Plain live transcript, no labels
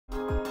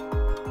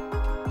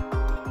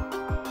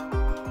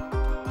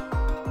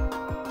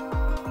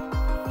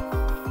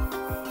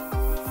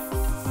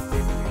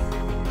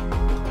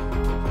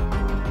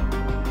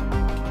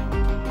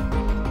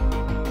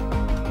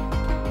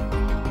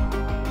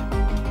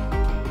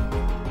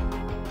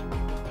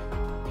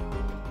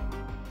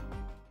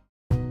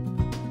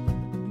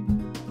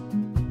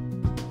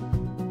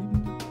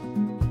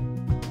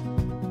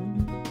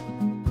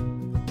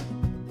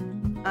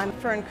I'm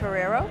Fern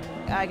Carrero.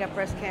 I got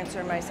breast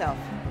cancer myself.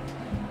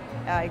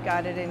 I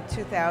got it in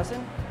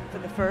 2000 for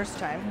the first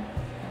time.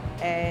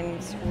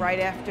 And right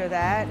after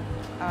that,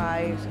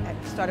 I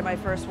started my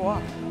first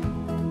walk.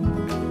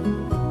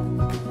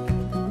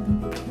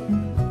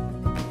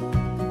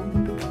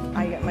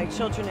 I get my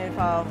children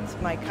involved,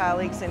 my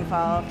colleagues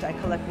involved. I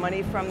collect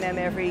money from them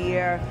every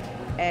year.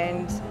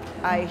 And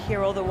I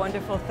hear all the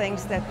wonderful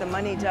things that the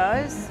money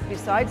does.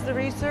 Besides the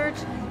research,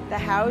 the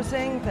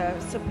housing, the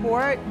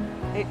support,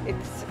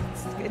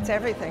 it's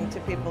everything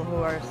to people who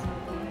are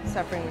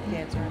suffering with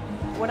cancer.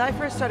 When I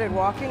first started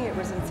walking, it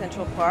was in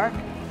Central Park.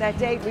 That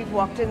day, we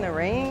walked in the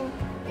rain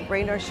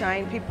or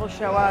shine, people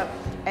show up,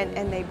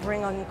 and they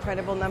bring an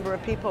incredible number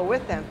of people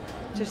with them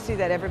to see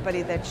that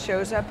everybody that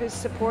shows up is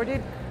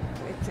supported.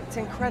 It's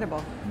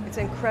incredible. It's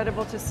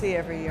incredible to see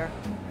every year.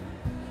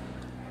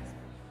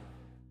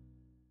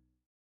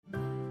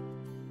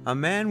 A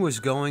man was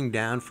going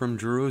down from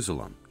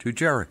Jerusalem to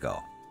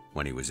Jericho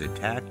when he was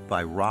attacked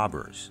by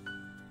robbers.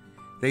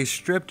 They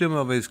stripped him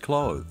of his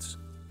clothes,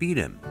 beat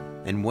him,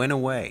 and went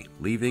away,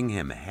 leaving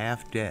him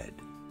half dead.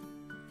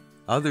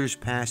 Others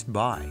passed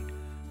by,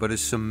 but a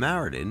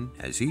Samaritan,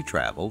 as he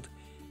traveled,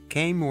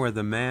 came where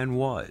the man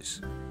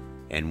was,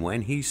 and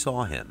when he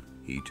saw him,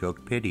 he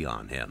took pity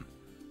on him.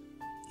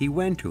 He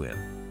went to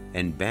him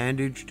and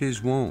bandaged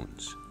his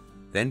wounds,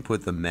 then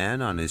put the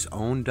man on his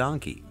own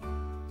donkey,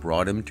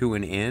 brought him to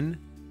an inn,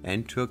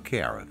 and took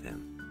care of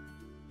him.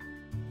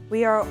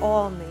 We are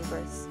all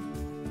neighbors.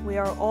 We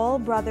are all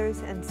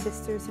brothers and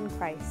sisters in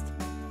Christ.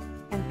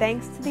 And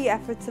thanks to the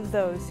efforts of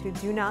those who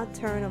do not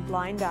turn a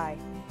blind eye,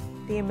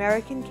 the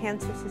American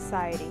Cancer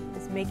Society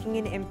is making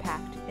an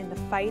impact in the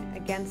fight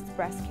against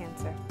breast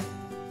cancer.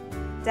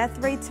 Death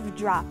rates have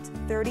dropped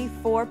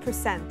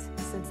 34%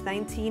 since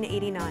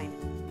 1989.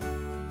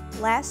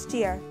 Last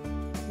year,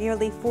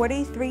 nearly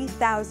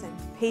 43,000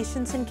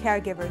 patients and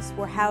caregivers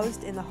were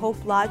housed in the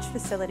Hope Lodge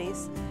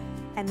facilities,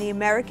 and the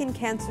American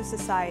Cancer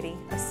Society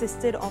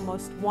assisted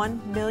almost 1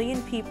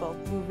 million people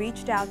who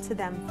reached out to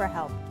them for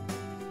help.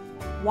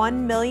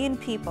 1 million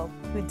people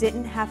who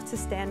didn't have to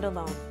stand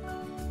alone,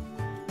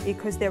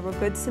 because there were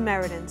good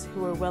Samaritans who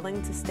were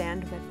willing to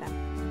stand with them.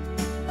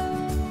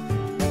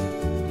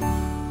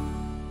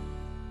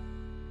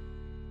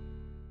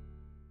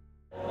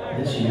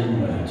 This year,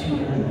 more than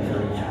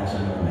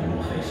 230,000 women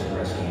will face a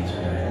breast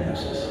cancer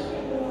diagnosis,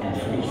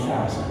 and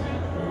 3,000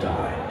 will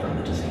die from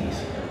the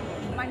disease.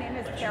 My name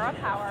is Kara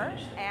Power,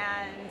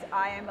 and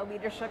I am a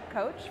leadership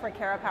coach for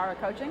Kara Power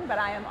Coaching, but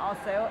I am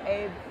also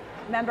a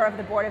member of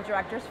the board of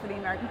directors for the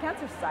American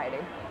Cancer Society.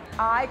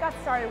 I got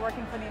started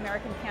working for the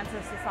American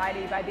Cancer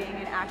Society by being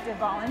an active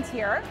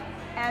volunteer,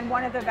 and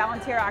one of the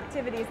volunteer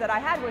activities that I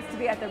had was to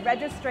be at the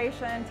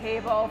registration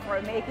table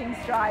for Making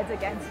Strides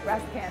Against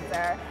Breast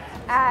Cancer.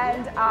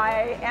 And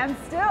I am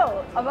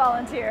still a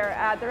volunteer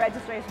at the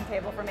registration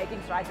table for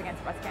Making Strides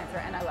Against Breast Cancer,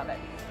 and I love it.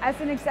 As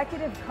an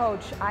executive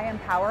coach, I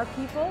empower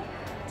people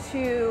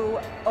to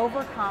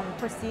overcome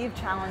perceived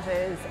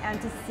challenges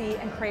and to see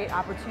and create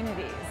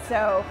opportunities.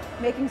 So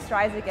Making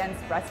Strides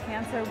Against Breast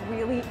Cancer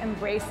really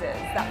embraces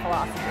that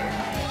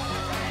philosophy.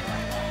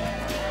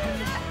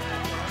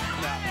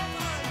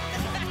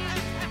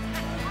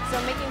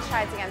 So Making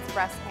Strides Against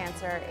Breast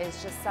Cancer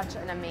is just such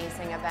an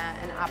amazing event,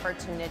 an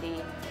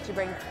opportunity to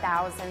bring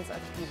thousands of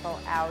people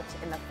out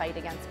in the fight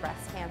against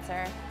breast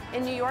cancer.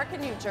 In New York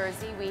and New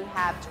Jersey, we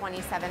have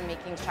 27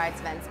 Making Strides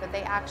events, but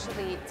they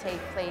actually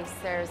take place,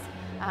 there's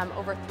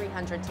over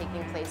 300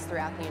 taking place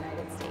throughout the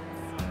United States.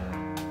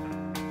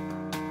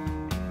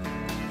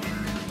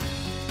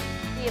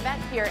 The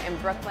event here in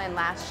Brooklyn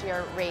last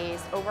year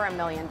raised over $1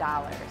 million.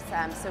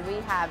 So we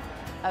have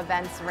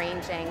events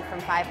ranging from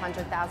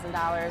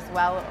 $500,000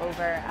 well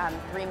over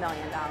 $3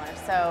 million.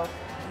 So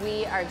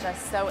we are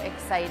just so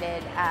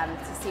excited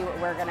to see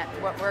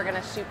what we're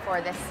gonna shoot for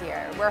this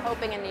year. We're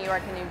hoping in New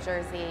York and New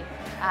Jersey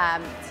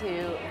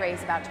to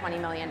raise about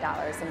 $20 million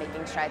in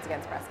Making Strides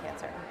Against Breast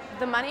Cancer.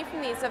 The money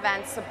from these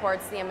events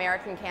supports the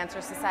American Cancer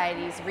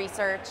Society's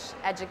research,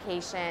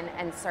 education,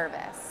 and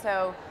service.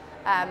 So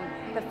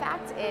the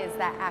fact is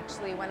that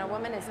actually when a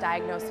woman is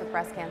diagnosed with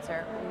breast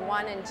cancer,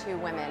 1 in 2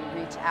 women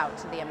reach out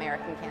to the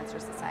American Cancer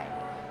Society.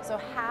 So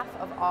half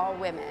of all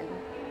women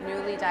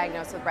newly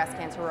diagnosed with breast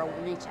cancer will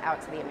reach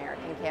out to the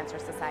American Cancer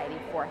Society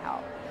for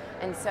help.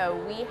 And so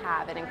we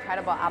have an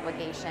incredible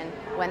obligation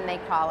when they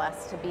call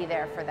us to be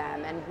there for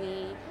them, and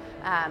we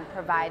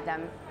provide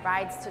them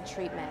rides to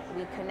treatment.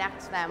 We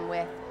connect them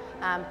with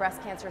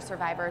breast cancer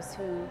survivors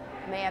who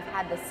may have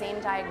had the same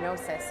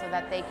diagnosis so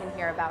that they can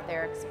hear about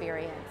their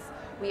experience.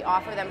 We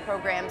offer them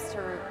programs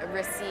to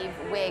receive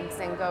wigs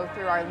and go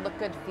through our Look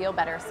Good, Feel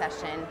Better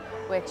session,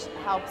 which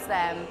helps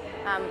them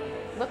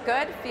look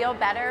good, feel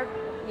better,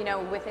 you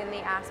know, within the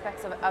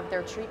aspects of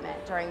their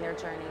treatment during their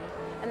journey.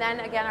 And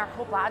then again, our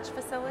Hope Lodge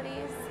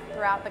facilities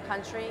throughout the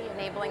country,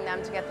 enabling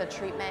them to get the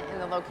treatment in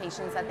the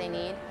locations that they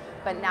need,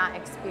 but not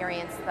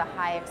experience the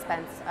high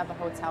expense of a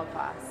hotel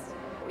cost.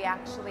 We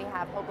actually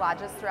have Hope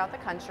Lodges throughout the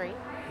country,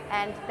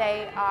 and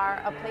they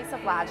are a place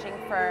of lodging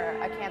for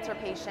a cancer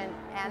patient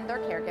and their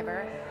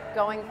caregiver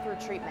going through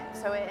treatment.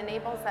 So it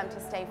enables them to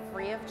stay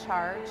free of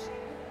charge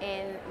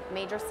in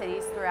major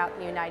cities throughout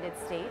the United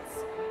States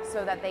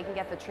so that they can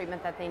get the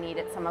treatment that they need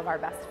at some of our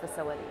best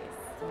facilities.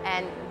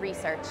 And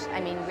research, I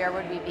mean, where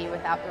would we be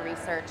without the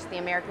research? The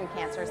American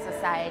Cancer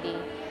Society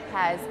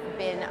has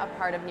been a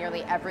part of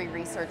nearly every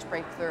research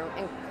breakthrough,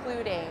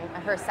 including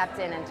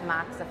Herceptin and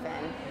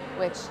tamoxifen,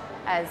 which,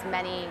 as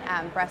many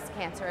breast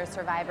cancer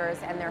survivors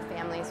and their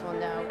families will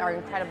know, are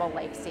incredible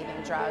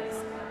life-saving drugs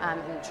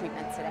in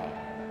treatment today.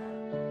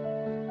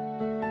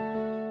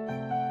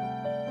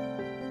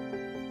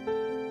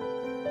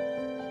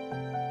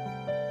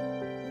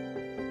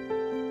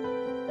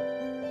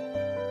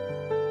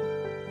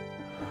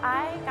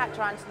 I got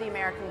drawn to the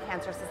American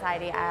Cancer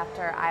Society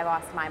after I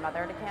lost my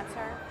mother to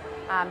cancer.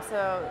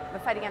 So the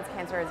fight against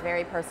cancer is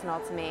very personal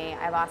to me.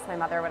 I lost my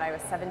mother when I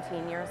was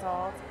 17 years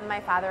old. My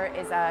father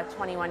is a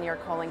 21-year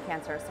colon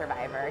cancer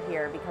survivor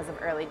here because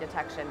of early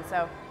detection.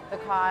 So the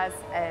cause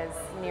is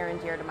near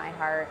and dear to my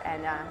heart,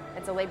 and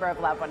it's a labor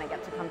of love when I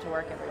get to come to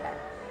work every day.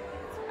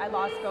 I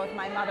lost both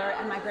my mother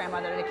and my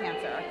grandmother to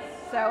cancer.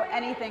 So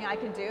anything I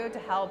can do to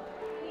help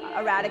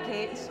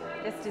eradicate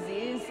this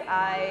disease,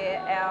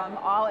 I am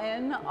all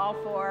in, all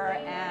for,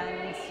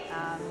 and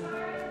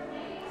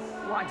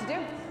want to do.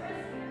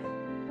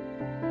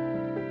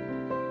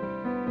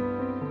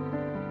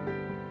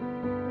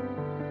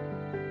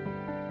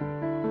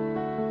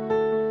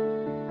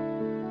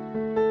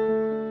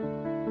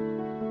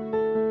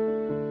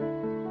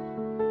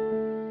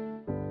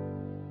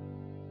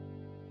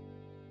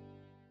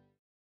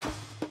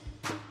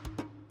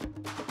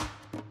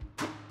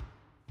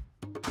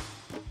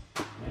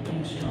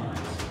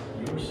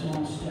 Your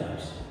small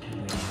steps can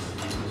lead to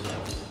big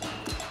results.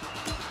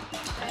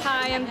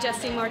 Hi, I'm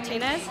Jessie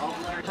Martinez.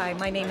 Hi,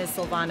 my name is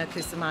Silvana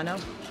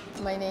Cusimano.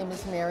 My name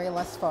is Mary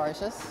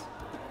Lasfarges.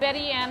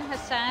 Betty Ann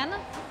Hassan.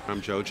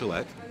 I'm Joe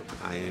Gillette.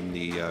 I am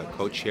the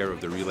co-chair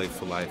of the Relay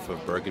for Life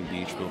of Bergen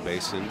Beach, Mill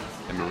Basin,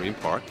 and Marine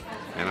Park,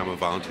 and I'm a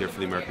volunteer for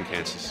the American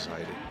Cancer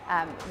Society.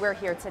 We're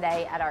here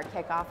today at our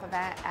kickoff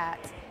event at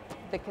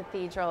the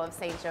Cathedral of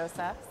St.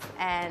 Joseph's,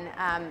 and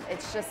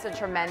it's just a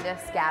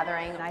tremendous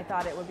gathering. And I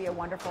thought it would be a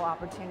wonderful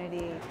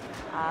opportunity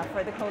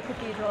for the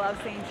Co-Cathedral of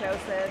St.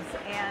 Joseph's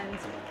and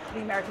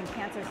the American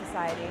Cancer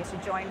Society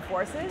to join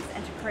forces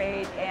and to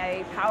create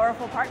a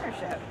powerful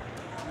partnership.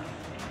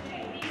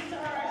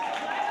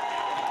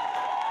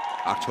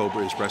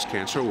 October is Breast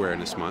Cancer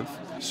Awareness Month,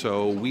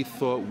 so we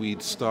thought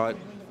we'd start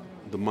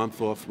the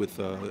month off with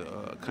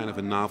a kind of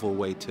a novel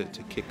way to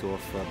kick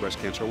off Breast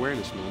Cancer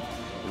Awareness Month,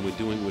 and we're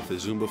doing it with the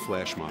Zumba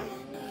Flash Mob.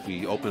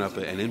 We open up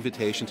an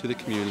invitation to the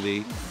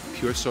community,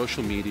 pure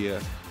social media,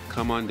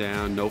 come on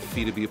down, no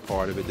fee to be a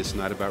part of it. This is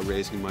not about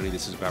raising money,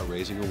 this is about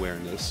raising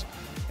awareness.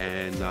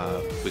 And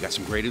we got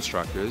some great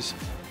instructors.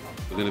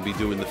 We're going to be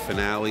doing the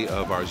finale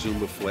of our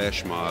Zumba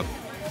Flash Mob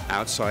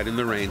outside in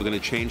the rain. We're going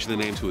to change the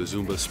name to a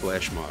Zumba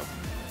Splash Mob.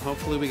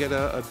 Hopefully we get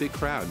a big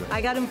crowd.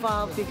 I got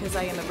involved because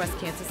I am a breast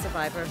cancer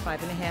survivor,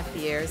 5.5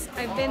 years.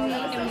 I've been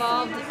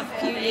involved a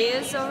few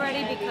years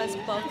already because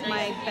both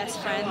my best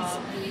friends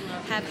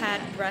have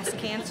had breast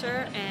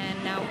cancer,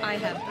 and now I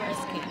have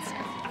breast cancer.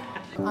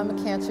 I'm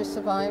a cancer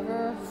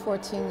survivor,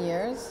 14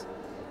 years.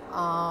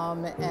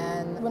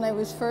 And when I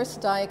was first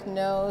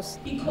diagnosed,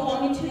 he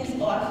called me to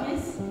his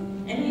office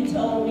and he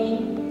told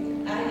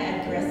me I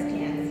had breast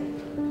cancer.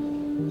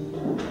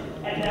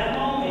 At that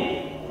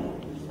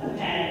moment, I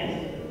panicked.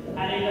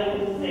 I didn't know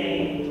what to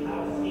say. I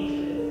was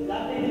speechless.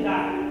 Nothing the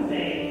doctor could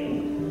say,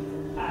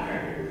 I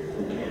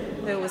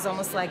heard. It was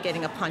almost like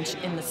getting a punch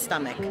in the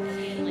stomach,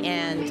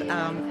 and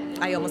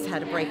I almost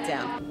had a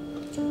breakdown.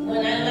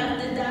 When I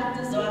left the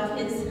doctor's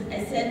office,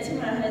 I said to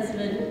my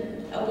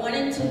husband, I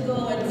wanted to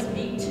go and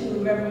speak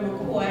to Reverend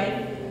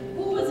McCoy,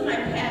 who was my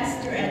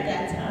pastor at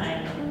that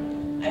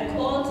time. I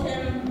called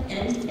him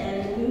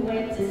and we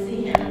went to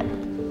see him,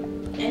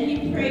 and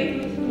he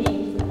prayed with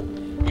me,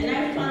 and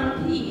I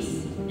found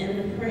peace in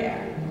the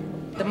prayer.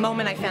 The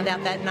moment I found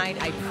out that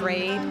night, I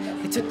prayed.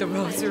 I took the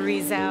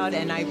rosaries out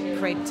and I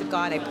prayed to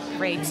God. I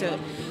prayed to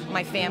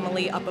my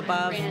family up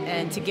above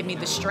and to give me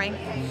the strength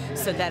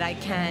so that I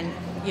can,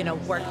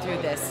 work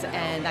through this.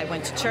 And I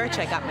went to church.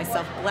 I got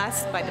myself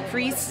blessed by the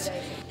priest.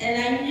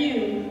 And I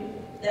knew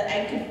that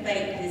I could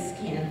fight this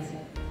cancer.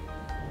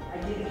 I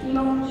did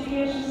chemo for 2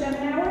 years for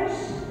 7 hours.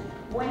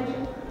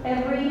 Went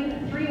every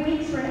 3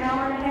 weeks for an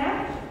hour and a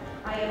half.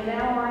 I am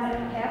now on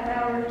a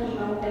half-hour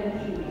chemo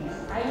every 2 weeks.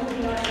 I will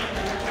be on it for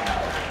a half hour.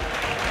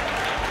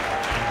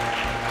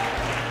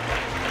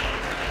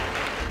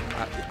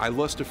 I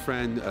lost a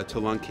friend to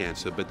lung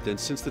cancer, but then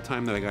since the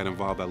time that I got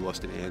involved, I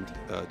lost an aunt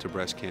to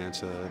breast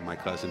cancer. My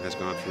cousin has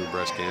gone through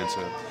breast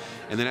cancer.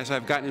 And then as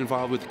I've gotten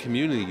involved with the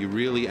community, you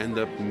really end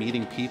up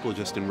meeting people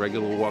just in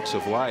regular walks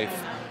of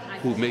life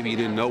who maybe you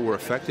didn't know were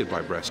affected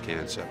by breast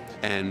cancer.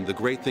 And the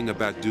great thing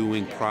about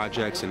doing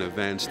projects and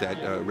events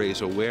that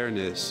raise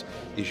awareness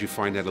is you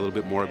find out a little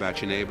bit more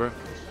about your neighbor,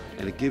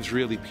 and it gives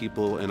really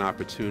people an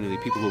opportunity,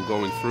 people who are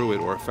going through it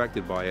or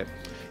affected by it,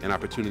 an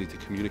opportunity to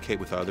communicate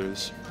with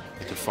others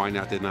and to find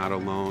out they're not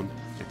alone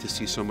and to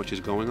see so much is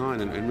going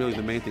on. And really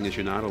the main thing is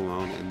you're not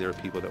alone and there are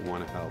people that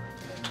want to help.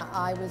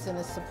 I was in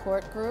a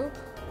support group.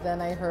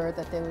 Then I heard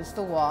that there was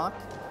the walk.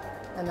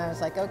 And I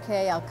was like,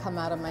 okay, I'll come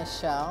out of my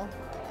shell.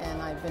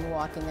 And I've been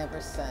walking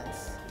ever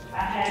since. I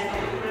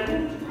had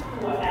friends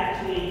who were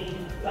actually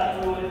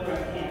suffering with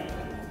breast cancer.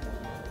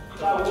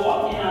 So I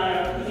walked in honor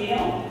of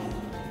Camille,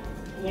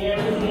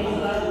 Mary,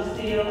 Lisa,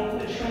 Lucille,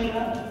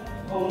 Katrina,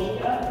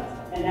 Onika,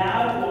 and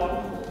now I walk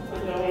for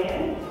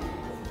Joanne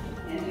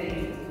and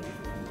David.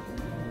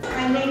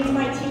 I named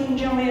my team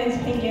Joanne's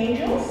Pink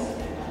Angels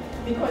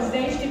because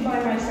they stood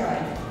by my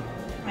side.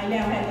 I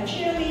now have the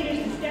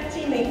cheerleaders, the step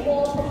team, they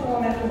all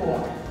perform at the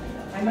walk.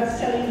 I must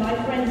tell you, my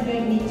friends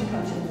begged me to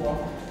come to the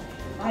walk.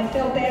 I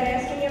felt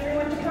bad asking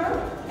everyone to come.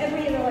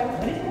 Every year they're like,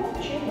 what is the walk,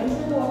 Michelle? When's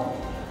the walk?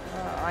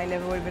 I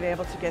never would have been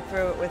able to get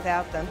through it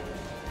without them.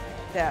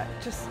 That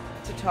just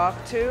to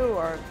talk to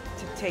or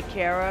to take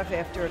care of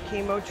after a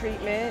chemo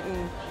treatment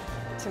and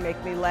to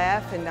make me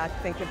laugh and not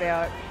think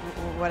about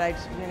what I,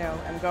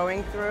 am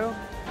going through.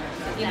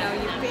 Your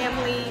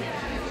family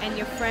and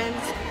your friends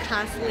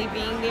constantly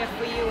being there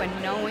for you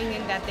and knowing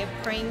that they're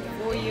praying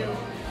for you.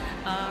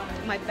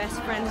 My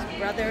best friend's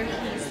brother,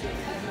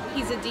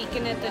 he's a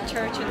deacon at the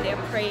church and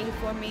they're praying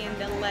for me and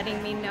they're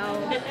letting me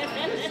know,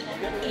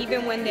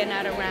 even when they're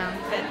not around,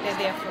 that they're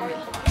there for me.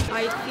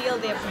 I feel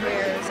their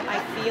prayers, I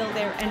feel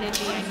their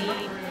energy I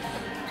need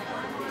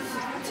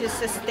to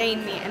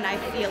sustain me, and I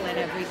feel it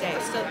every day.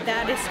 So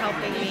that is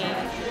helping me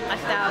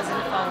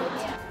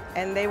 1,000-fold.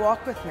 And they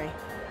walk with me.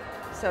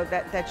 So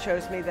that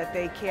shows me that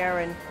they care,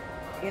 and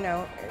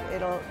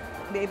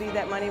maybe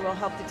that money will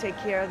help to take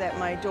care that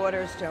my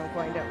daughters don't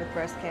wind up with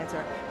breast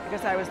cancer,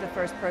 because I was the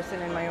first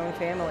person in my own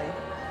family.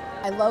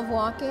 I love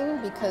walking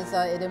because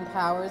it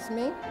empowers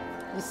me.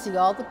 You see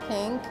all the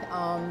pink.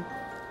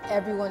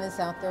 Everyone is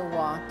out there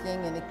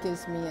walking, and it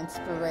gives me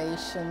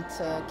inspiration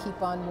to keep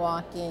on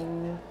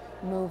walking,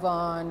 move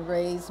on,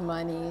 raise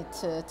money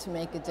to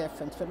make a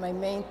difference. But my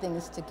main thing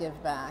is to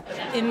give back.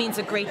 It means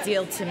a great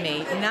deal to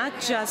me, not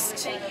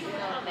just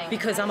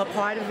because I'm a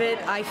part of it.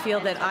 I feel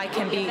that I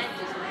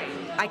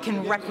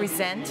can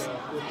represent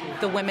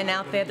the women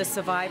out there, the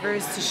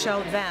survivors, to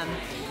show them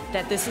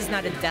that this is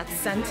not a death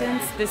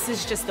sentence, this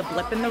is just a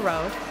blip in the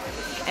road,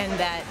 and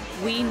that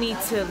we need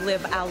to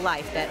live our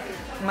life. That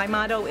my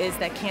motto is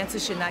that cancer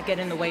should not get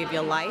in the way of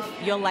your life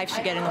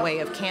should get in the way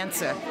of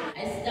cancer.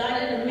 I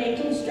started a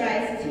Making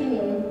Strides team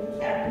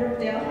at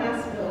Brookdale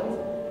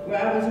Hospital, where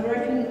I was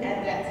working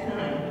at that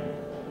time.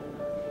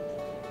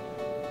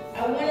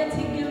 I wanted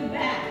to give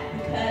back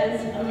because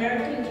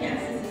American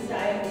Cancer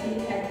Society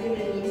had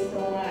given me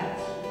so much.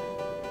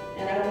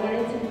 And I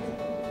wanted to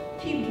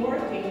keep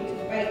working to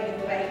fight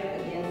the fight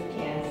against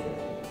cancer.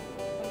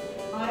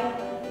 I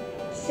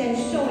send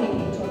so many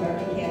people to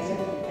American Cancer,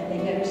 and they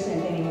never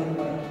send anyone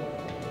away.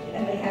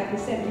 And they haven't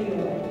sent me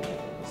away.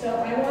 So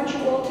I want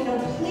you all to know,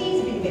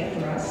 please be there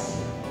for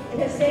us. It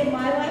has saved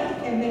my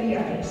life and many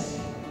others.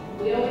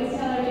 We always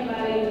tell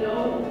everybody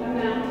no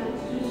amount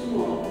is too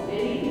small.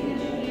 Anything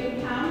that you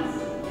give counts,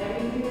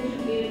 everything that you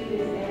give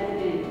is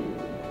added in.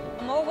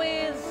 I'm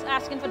always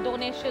asking for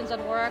donations at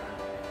work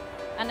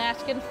and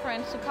asking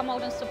friends to come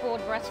out and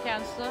support breast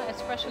cancer,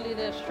 especially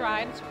the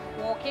Strides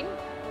walking.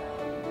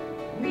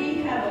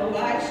 We have a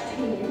large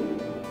team,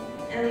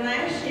 and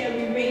last year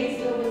we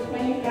raised over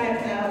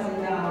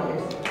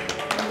 $25,000.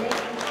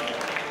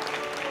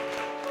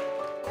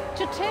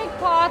 To take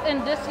part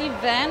in this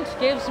event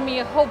gives me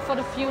a hope for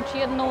the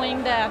future,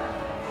 knowing that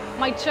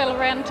my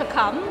children to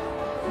come,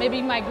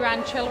 maybe my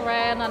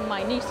grandchildren and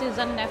my nieces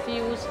and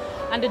nephews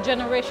and the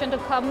generation to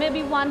come,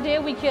 maybe one day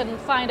we can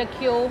find a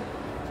cure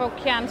for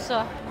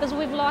cancer, because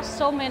we've lost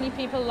so many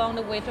people along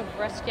the way to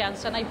breast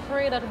cancer, and I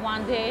pray that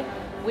one day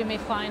we may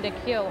find a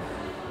cure.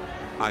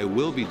 I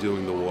will be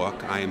doing the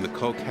walk. I am the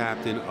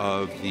co-captain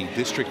of the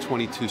District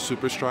 22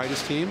 Super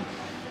Striders team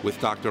with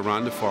Dr.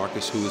 Rhonda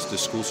Farkas, who is the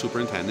school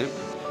superintendent,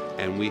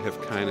 and we have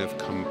kind of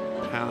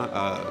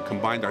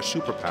combined our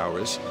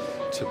superpowers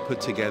to put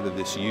together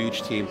this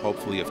huge team,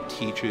 hopefully of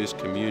teachers,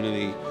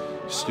 community,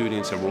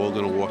 students, and we're all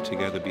going to walk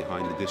together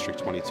behind the District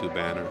 22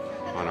 banner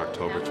on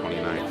October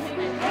 29th.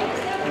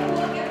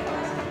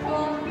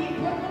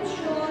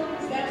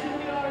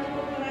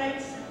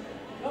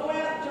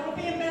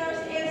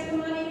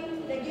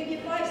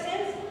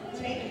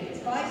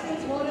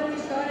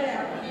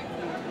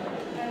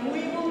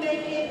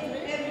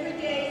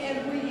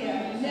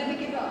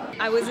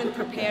 I wasn't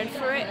prepared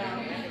for it,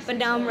 but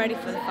now I'm ready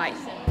for the fight.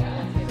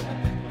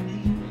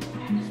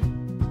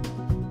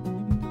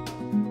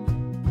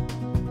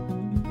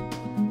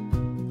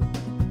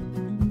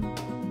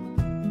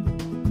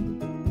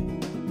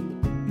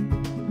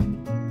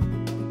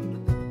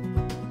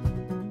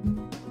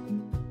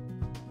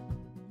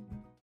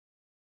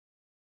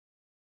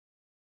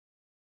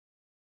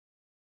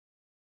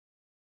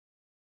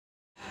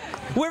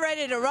 We're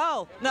ready to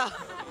roll. No.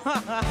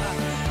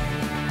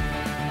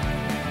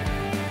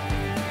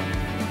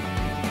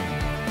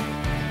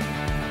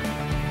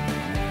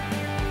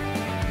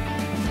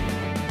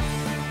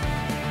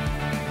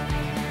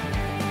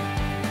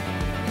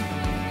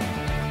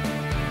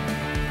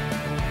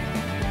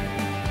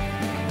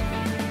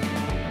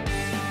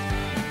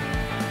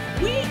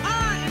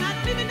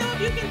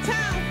 can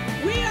tell,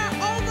 we are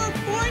over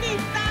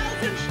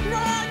 40,000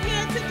 strong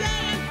here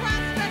today in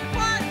Prospect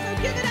Park, so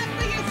give it up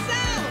for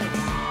yourselves.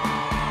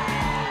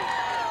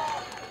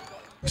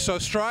 So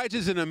Strides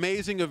is an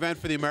amazing event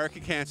for the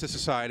American Cancer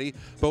Society,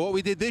 but what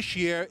we did this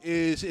year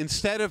is,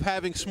 instead of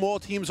having small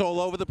teams all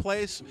over the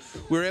place,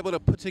 we were able to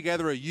put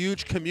together a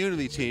huge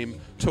community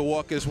team to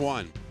walk as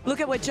one. Look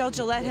at what Joe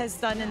Gillette has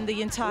done in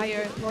the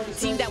entire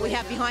team that we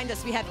have behind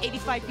us. We have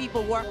 85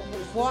 people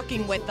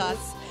walking with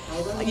us,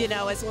 you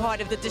know, as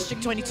part of the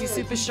District 22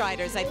 Super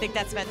Striders. I think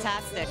that's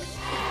fantastic.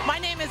 My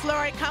name is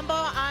Lori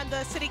Cumbo. I'm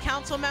the city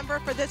council member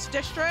for this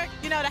district.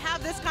 You know, to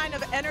have this kind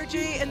of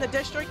energy in the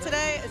district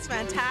today is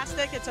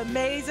fantastic. It's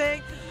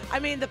amazing. I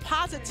mean, the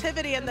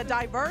positivity and the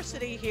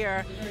diversity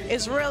here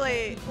is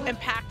really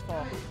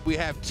impactful. We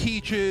have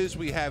teachers,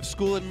 we have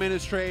school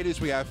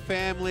administrators, we have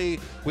family,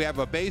 we have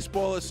a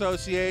baseball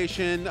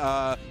association,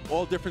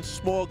 all different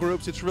small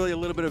groups. It's really a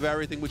little bit of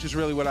everything, which is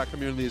really what our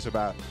community is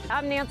about.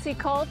 I'm Nancy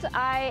Colt.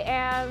 I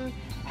am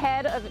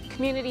head of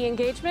community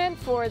engagement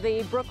for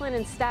the Brooklyn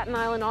and Staten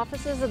Island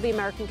offices of the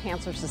American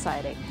Cancer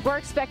Society. We're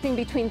expecting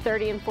between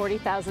 30 and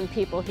 40,000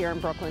 people here in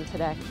Brooklyn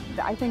today.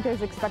 I think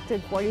there's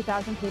expected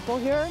 40,000 people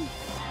here.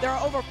 There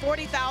are over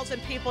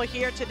 40,000 people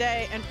here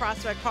today in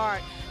Prospect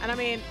Park, and I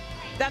mean,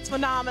 that's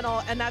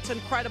phenomenal and that's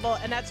incredible,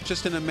 and that's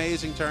just an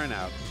amazing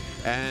turnout.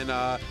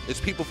 And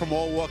it's people from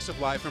all walks of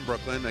life in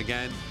Brooklyn,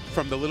 again,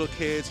 from the little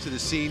kids to the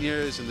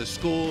seniors and the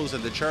schools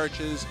and the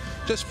churches.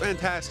 Just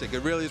fantastic.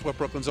 It really is what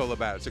Brooklyn's all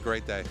about. It's a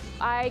great day.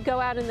 I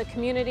go out in the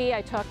community,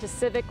 I talk to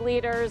civic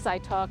leaders, I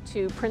talk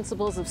to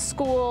principals of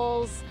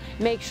schools,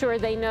 make sure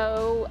they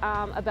know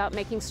about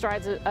making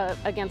strides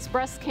against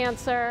breast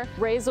cancer,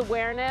 raise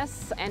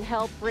awareness and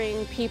help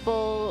bring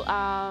people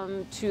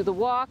to the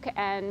walk,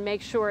 and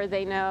make sure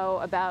they know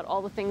about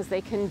all the things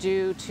they can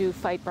do to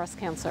fight breast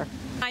cancer.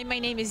 Hi, my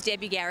name is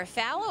Debbie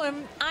Garofalo,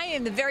 and I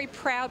am the very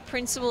proud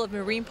principal of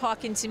Marine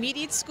Park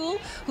Intermediate School,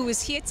 who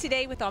is here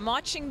today with our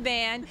marching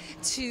band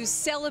to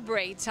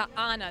celebrate, to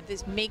honor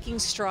this Making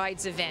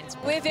Strides event.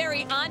 We're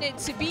very honored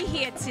to be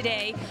here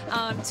today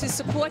to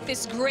support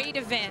this great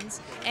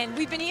event, and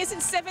we've been here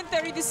since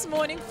 7:30 this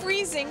morning,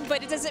 freezing,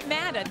 but it doesn't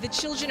matter. The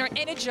children are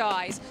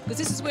energized because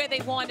this is where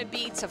they want to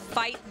be, to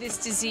fight this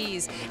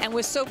disease, and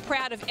we're so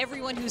proud of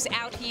everyone who's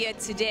out here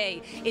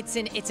today. It's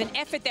an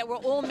effort that we're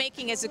all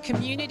making as a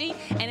community,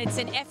 and it's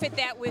an effort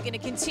that we're going to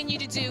continue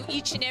to do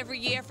each and every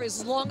year for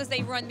as long as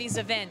they run these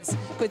events,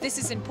 because this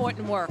is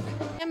important work.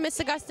 I'm Ms.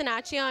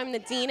 Agustinaccio. I'm the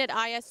Dean at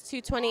IS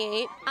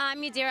 228.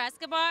 I'm Yadira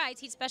Escobar. I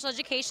teach special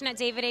education at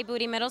David A.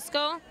 Booty Middle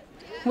School.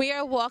 We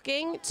are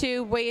walking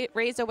to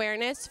raise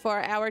awareness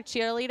for our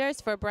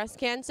cheerleaders for breast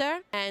cancer,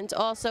 and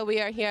also we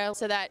are here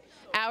so that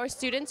our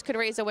students could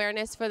raise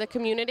awareness for the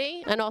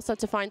community and also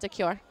to find a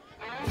cure.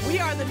 We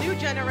are the new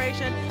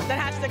generation that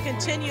has to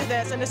continue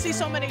this, and to see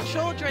so many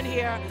children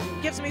here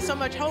gives me so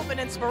much hope and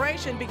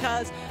inspiration,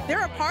 because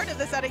they're a part of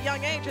this at a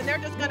young age, and they're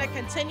just going to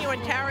continue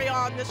and carry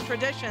on this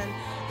tradition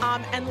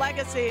and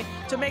legacy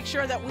to make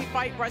sure that we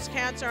fight breast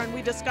cancer and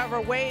we discover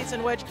ways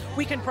in which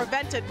we can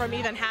prevent it from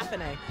even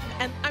happening.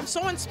 And I'm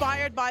so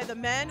inspired by the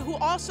men who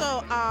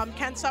also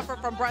can suffer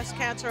from breast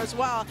cancer as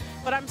well,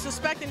 but I'm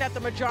suspecting that the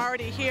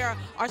majority here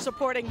are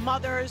supporting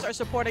mothers, are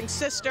supporting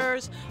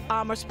sisters,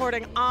 are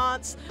supporting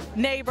aunts,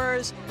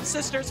 neighbors,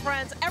 sisters,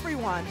 friends,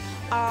 everyone.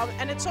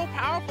 And it's so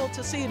powerful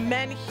to see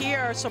men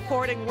here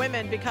supporting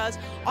women, because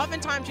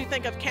oftentimes you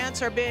think of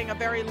cancer being a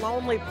very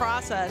lonely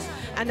process,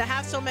 and to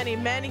have so many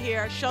men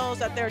here shows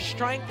that there's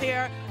strength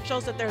here,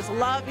 shows that there's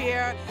love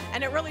here,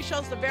 and it really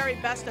shows the very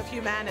best of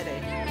humanity.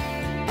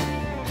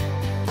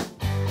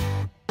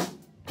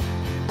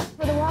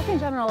 For the walk in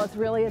general, it's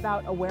really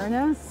about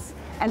awareness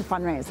and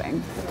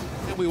fundraising.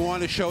 We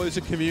want to show as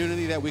a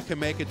community that we can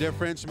make a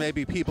difference.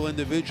 Maybe people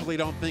individually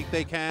don't think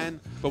they can,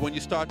 but when you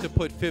start to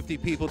put 50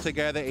 people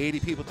together, 80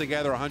 people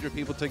together, 100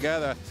 people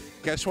together,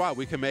 guess what?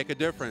 We can make a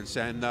difference.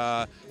 And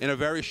in a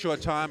very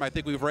short time, I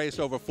think we've raised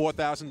over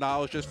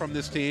 $4,000 just from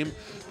this team.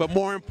 But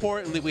more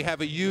importantly, we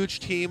have a huge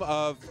team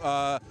of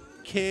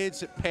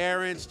kids,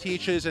 parents,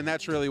 teachers, and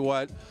that's really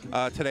what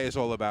today is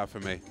all about for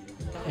me.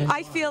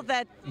 I feel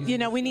that, you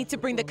know, we need to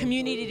bring the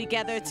community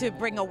together to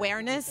bring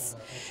awareness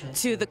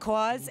to the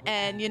cause,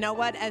 and you know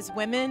what, as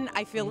women,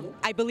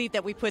 I believe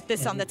that we put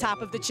this on the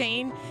top of the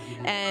chain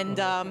and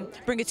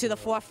bring it to the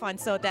forefront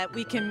so that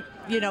we can,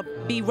 you know,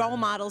 be role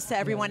models to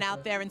everyone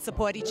out there and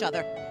support each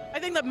other. I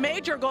think the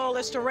major goal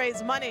is to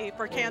raise money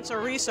for cancer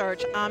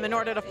research in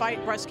order to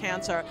fight breast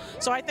cancer.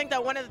 So I think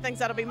that one of the things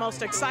that'll be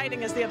most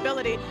exciting is the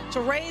ability to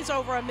raise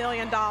over $1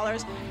 million.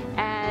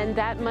 And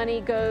that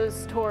money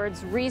goes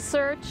towards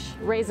research,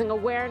 raising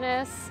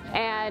awareness,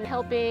 and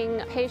helping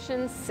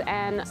patients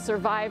and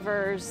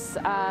survivors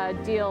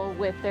deal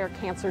with their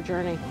cancer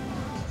journey.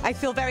 I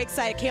feel very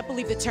excited. I can't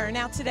believe the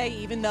turnout today,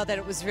 even though that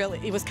it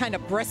was kind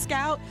of brisk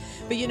out.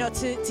 But you know,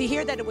 to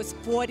hear that it was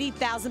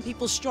 40,000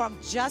 people strong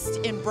just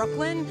in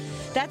Brooklyn,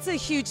 that's a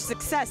huge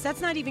success.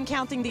 That's not even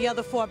counting the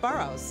other 4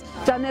 boroughs.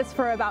 Done this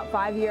for about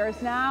 5 years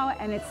now,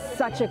 and it's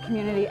such a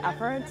community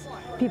effort.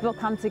 People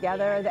come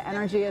together, the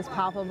energy is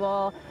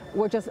palpable.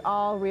 we're just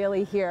all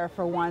really here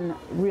for one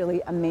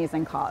really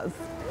amazing cause.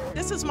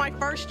 This is my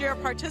first year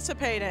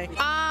participating.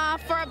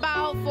 For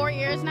about 4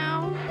 years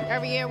now.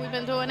 Every year we've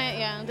been doing it,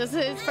 yeah. This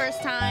is his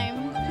first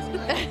time.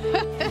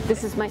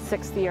 This is my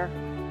 6th year.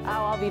 Oh,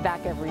 I'll be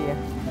back every year.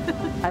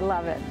 I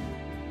love it.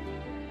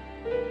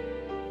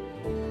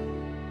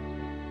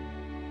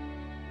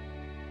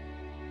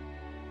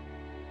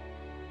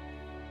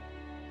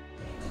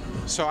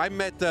 So I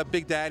met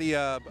Big Daddy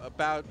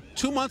about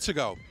 2 months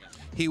ago.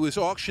 He was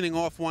auctioning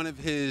off one of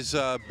his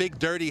big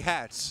dirty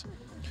hats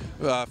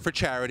for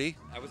charity.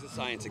 That was a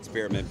science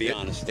experiment, be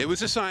honest. It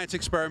was a science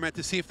experiment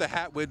to see if the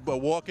hat would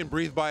walk and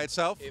breathe by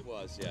itself. It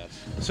was, yes.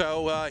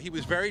 So he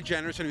was very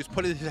generous, and he was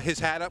putting his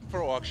hat up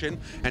for auction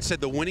and said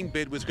the winning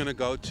bid was going to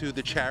go to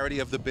the charity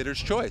of the bidder's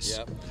choice.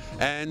 Yep.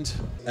 And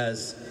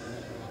as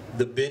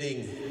the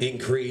bidding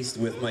increased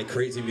with my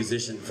crazy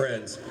musician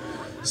friends,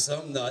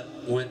 some nut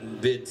went and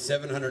bid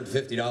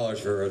 $750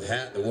 for a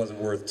hat that wasn't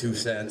worth 2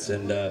 cents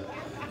and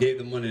gave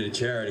the money to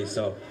charity.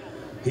 So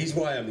he's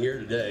why I'm here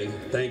today.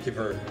 Thank you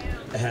for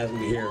having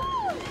me here.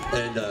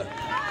 And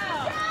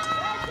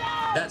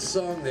that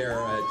song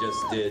there I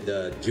just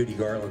did, Judy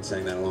Garland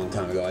sang that a long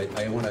time ago.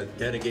 I want to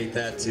dedicate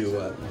that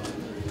to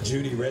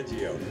Judy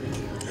Reggio.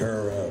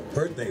 Her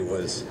birthday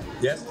was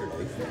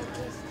yesterday.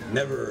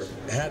 Never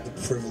had the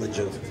privilege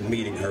of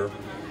meeting her.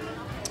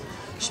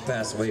 She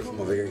passed away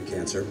from ovarian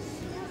cancer.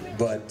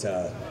 But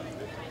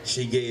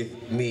she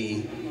gave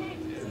me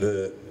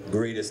the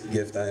greatest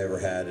gift I ever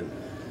had. And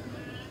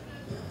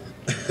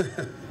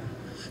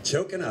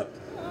choking up.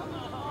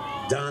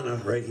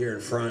 Donna, right here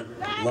in front,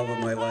 love of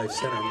my life,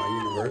 center of my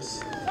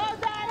universe.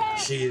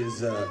 She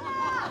is a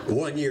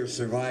 1-year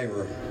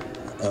survivor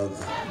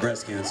of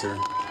breast cancer.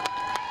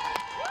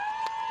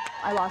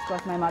 I lost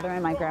both my mother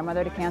and my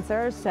grandmother to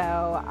cancer, so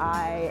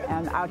I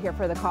am out here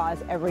for the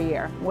cause every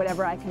year,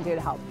 whatever I can do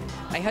to help.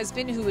 My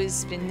husband, who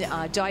has been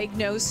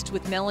diagnosed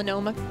with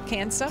melanoma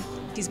cancer,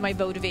 he's my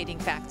motivating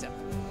factor.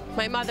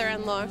 My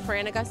mother-in-law,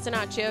 Fran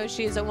Agustinaccio,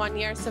 she's a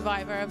 1-year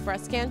survivor of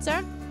breast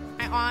cancer.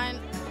 My aunt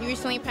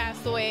recently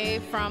passed away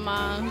from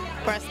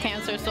breast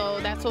cancer, so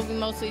that's what we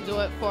mostly do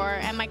it for,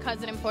 and my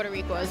cousin in Puerto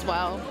Rico as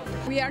well.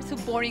 We are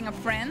supporting a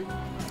friend.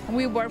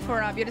 We work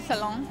for a beauty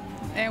salon,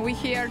 and we're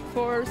here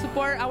for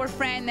support our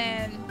friend,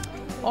 and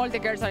all the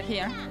girls are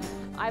here.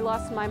 I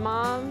lost my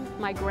mom,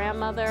 my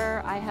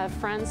grandmother. I have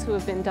friends who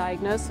have been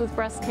diagnosed with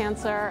breast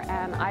cancer,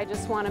 and I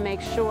just want to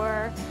make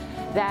sure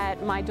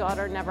that my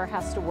daughter never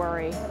has to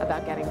worry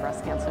about getting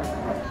breast cancer.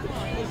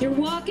 You're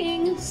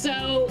walking,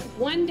 so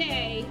one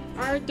day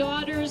our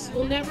daughters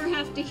will never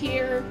have to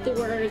hear the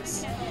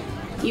words,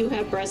 "You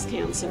have breast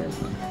cancer."